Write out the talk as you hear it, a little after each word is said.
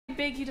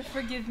beg you to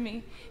forgive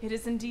me. It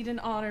is indeed an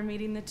honor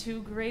meeting the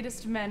two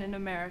greatest men in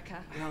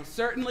America. Well,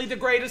 certainly the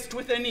greatest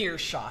within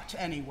earshot,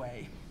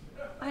 anyway.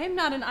 I am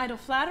not an idle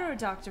flatterer,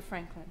 Dr.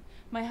 Franklin.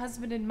 My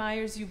husband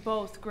admires you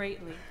both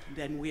greatly.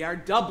 Then we are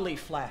doubly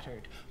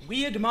flattered.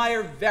 We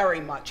admire very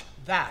much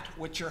that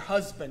which your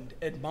husband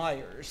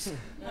admires.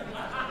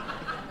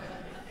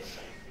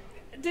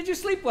 Did you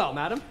sleep well,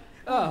 madam?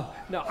 Oh,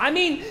 no, I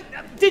mean,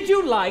 did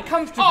you lie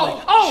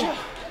comfortably?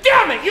 Oh,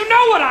 damn it, you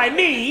know what I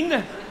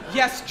mean!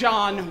 Yes,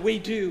 John, we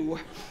do.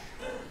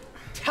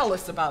 Tell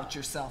us about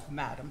yourself,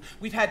 madam.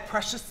 We've had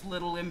precious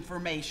little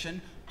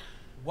information.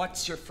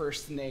 What's your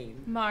first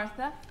name?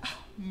 Martha. Oh,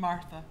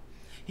 Martha.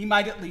 He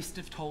might at least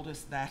have told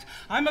us that.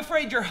 I'm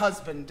afraid your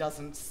husband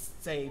doesn't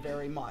say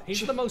very much.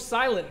 He's the most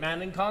silent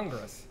man in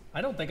Congress.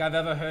 I don't think I've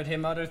ever heard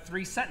him utter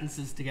 3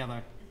 sentences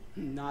together.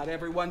 Not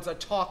everyone's a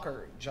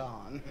talker,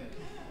 John.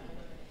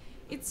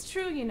 It's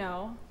true, you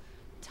know.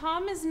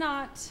 Tom is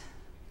not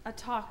a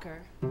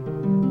talker.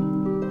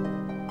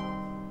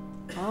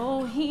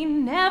 Oh, he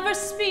never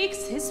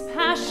speaks his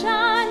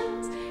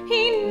passions.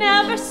 He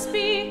never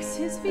speaks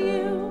his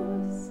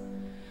views.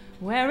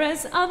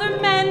 Whereas other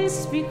men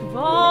speak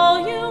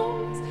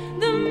volumes,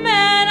 the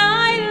man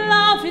I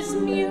love is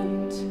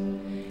mute.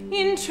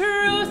 In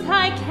truth,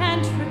 I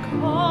can't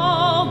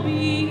recall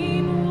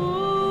being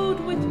wooed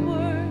with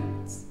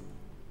words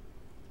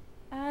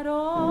at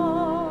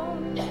all.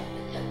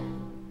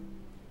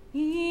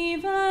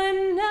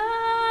 Even now.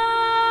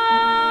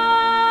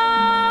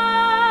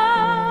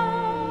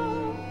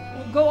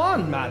 Go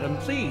on, madam,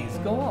 please,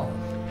 go on.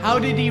 How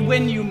did he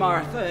win you,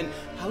 Martha, and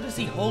how does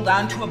he hold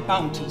on to a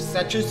bounty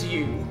such as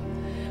you?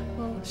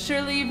 Well,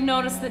 surely you've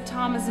noticed that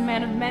Tom is a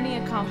man of many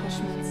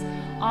accomplishments.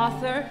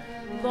 Author,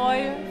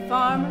 lawyer,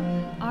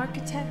 farmer,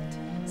 architect,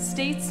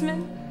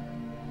 statesman,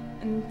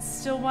 and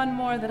still one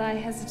more that I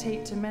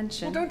hesitate to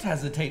mention. Well, don't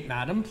hesitate,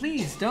 madam.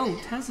 Please don't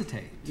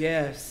hesitate.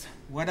 Yes.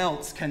 What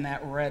else can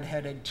that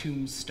red-headed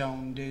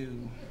tombstone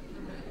do?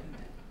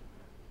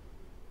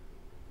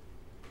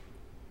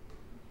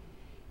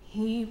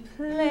 He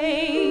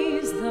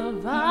plays the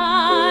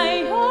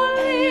violin.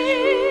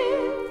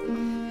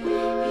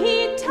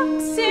 He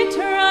tucks it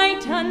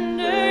right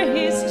under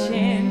his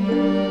chin.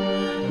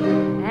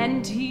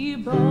 And he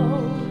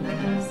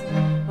bows,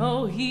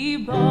 oh he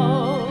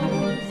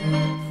bows,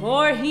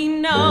 for he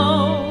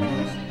knows,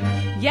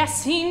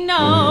 yes he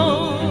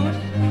knows,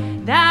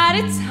 that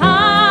it's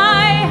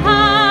high,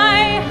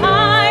 high,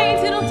 high,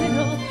 diddle,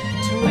 diddle,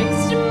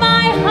 twixt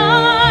my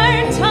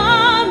heart,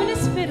 Tom and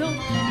his fiddle,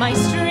 my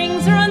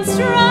strings are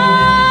unstrung.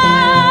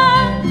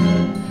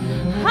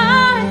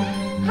 High,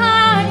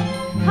 high,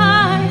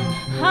 high,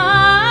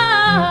 high,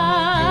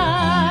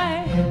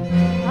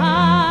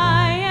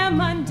 I am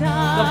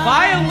undone. The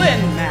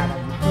violin,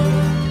 madam.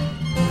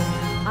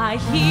 I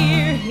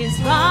hear his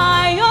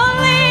violin,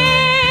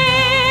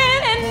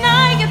 and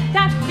I get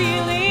that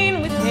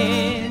feeling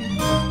within,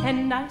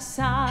 and I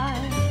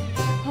sigh,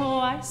 oh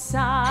I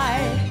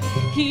sigh.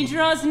 He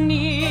draws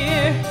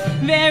near,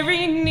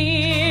 very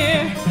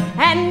near,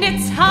 and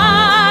it's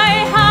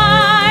high,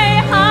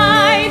 high,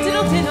 high,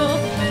 diddle, diddle,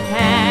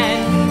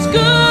 and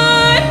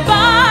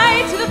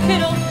goodbye to the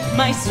fiddle.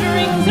 My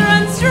strings are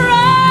unstrung.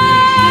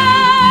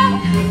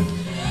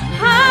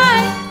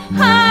 High,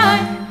 high,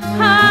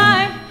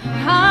 high,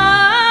 high,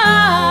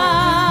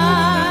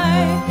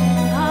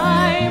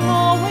 I'm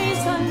always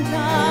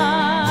undone.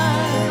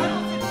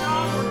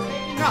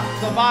 Not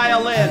the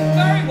violin.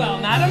 Very well,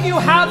 madam, you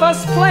have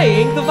us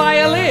playing the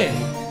violin.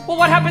 Well,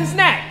 what happens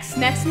next?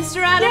 Next,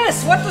 Mr. Adams?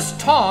 Yes, what does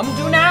Tom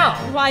do now?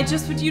 Why,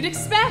 just what you'd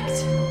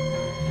expect.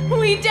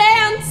 We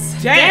dance.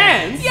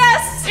 Dance?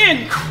 Yes.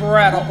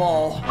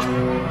 Incredible.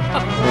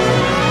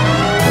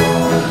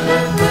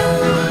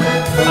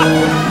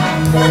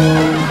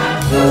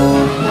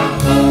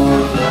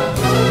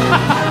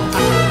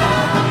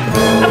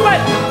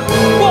 But,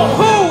 well,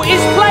 who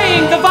is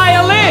playing the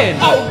violin?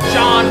 Oh,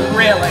 John,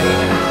 really?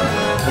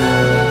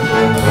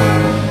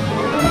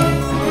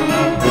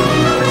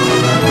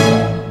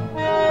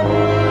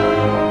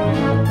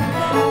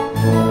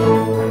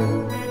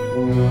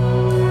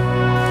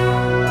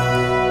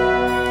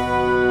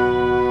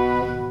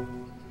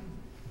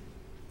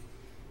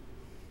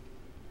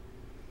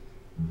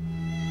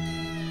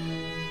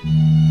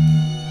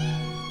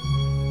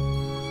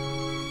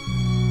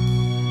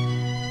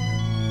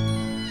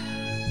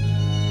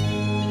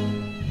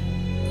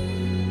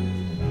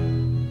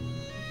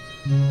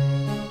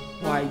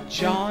 Why,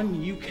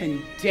 John, you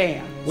can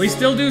dance. We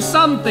still do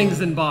some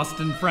things in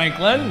Boston,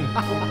 Franklin.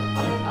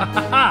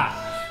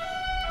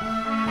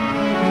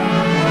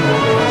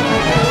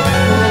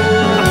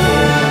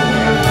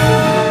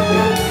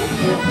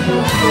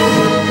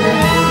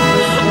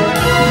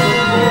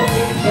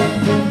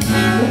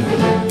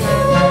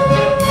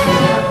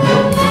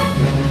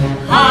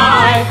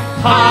 High,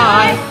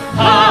 high,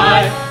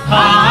 high,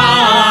 high,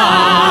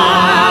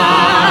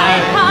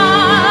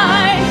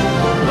 high.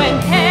 When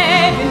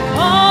heaven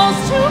calls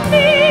to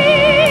me,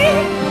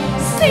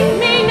 sing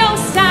me no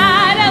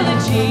sad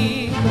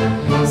elegy.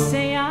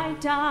 Say I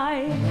died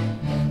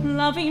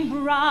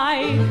loving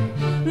bride,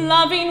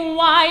 loving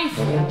wife,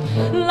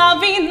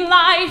 loving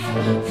life,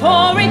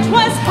 for it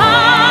was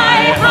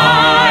high,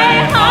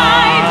 high,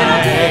 high,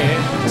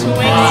 diddle-diddle,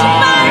 twixt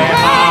my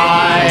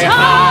head,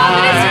 tongue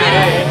and its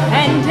fiddle,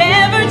 and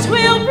ever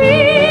 'twill be.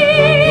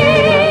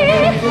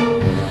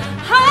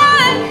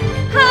 High,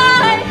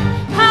 high,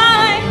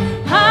 high,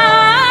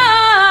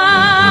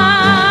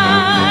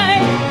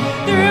 high,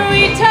 through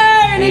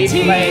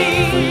eternity.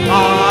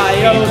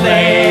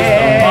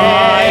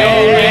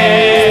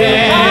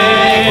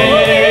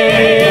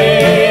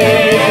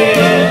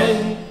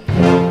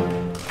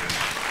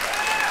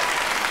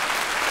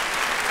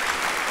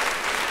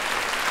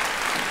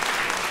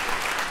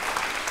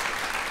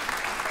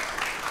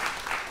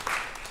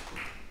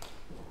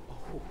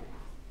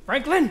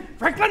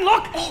 Franklin,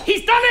 look!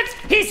 He's done it!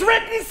 He's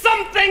written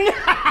something!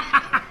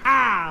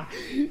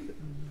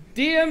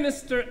 Dear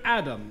Mr.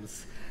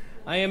 Adams,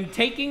 I am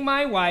taking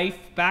my wife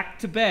back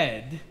to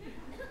bed.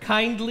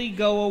 Kindly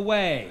go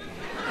away.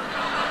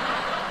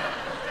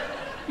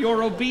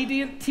 Your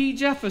obedient T.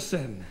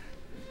 Jefferson.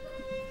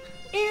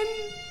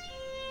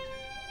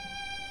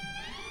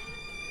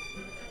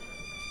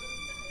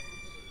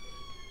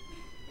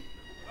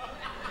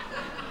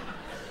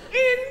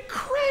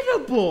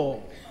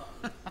 Incredible!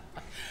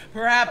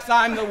 Perhaps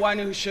I'm the one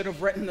who should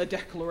have written the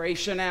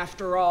Declaration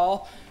after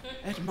all.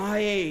 At my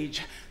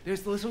age,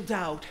 there's little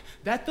doubt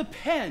that the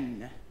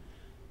pen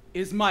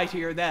is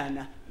mightier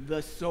than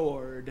the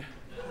sword.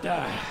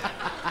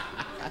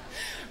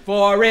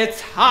 For it's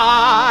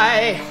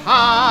high,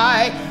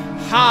 high,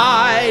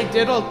 high,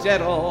 diddle,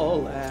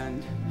 diddle,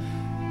 and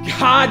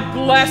God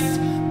bless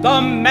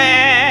the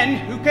man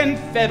who can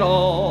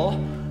fiddle.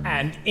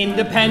 And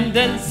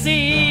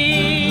independency.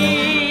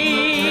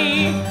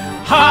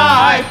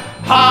 High,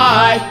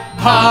 high,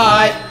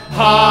 high,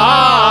 high,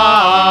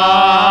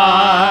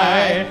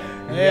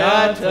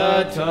 ya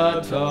ta ta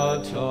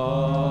ta ta.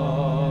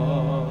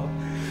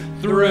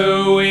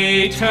 Through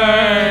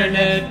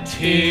eternity,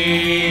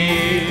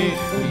 he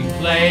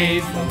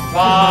plays the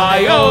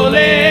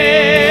violin,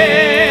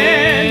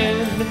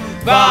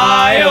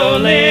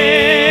 violin,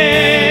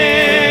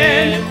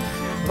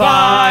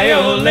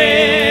 violin,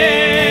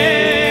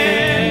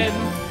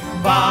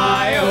 violin.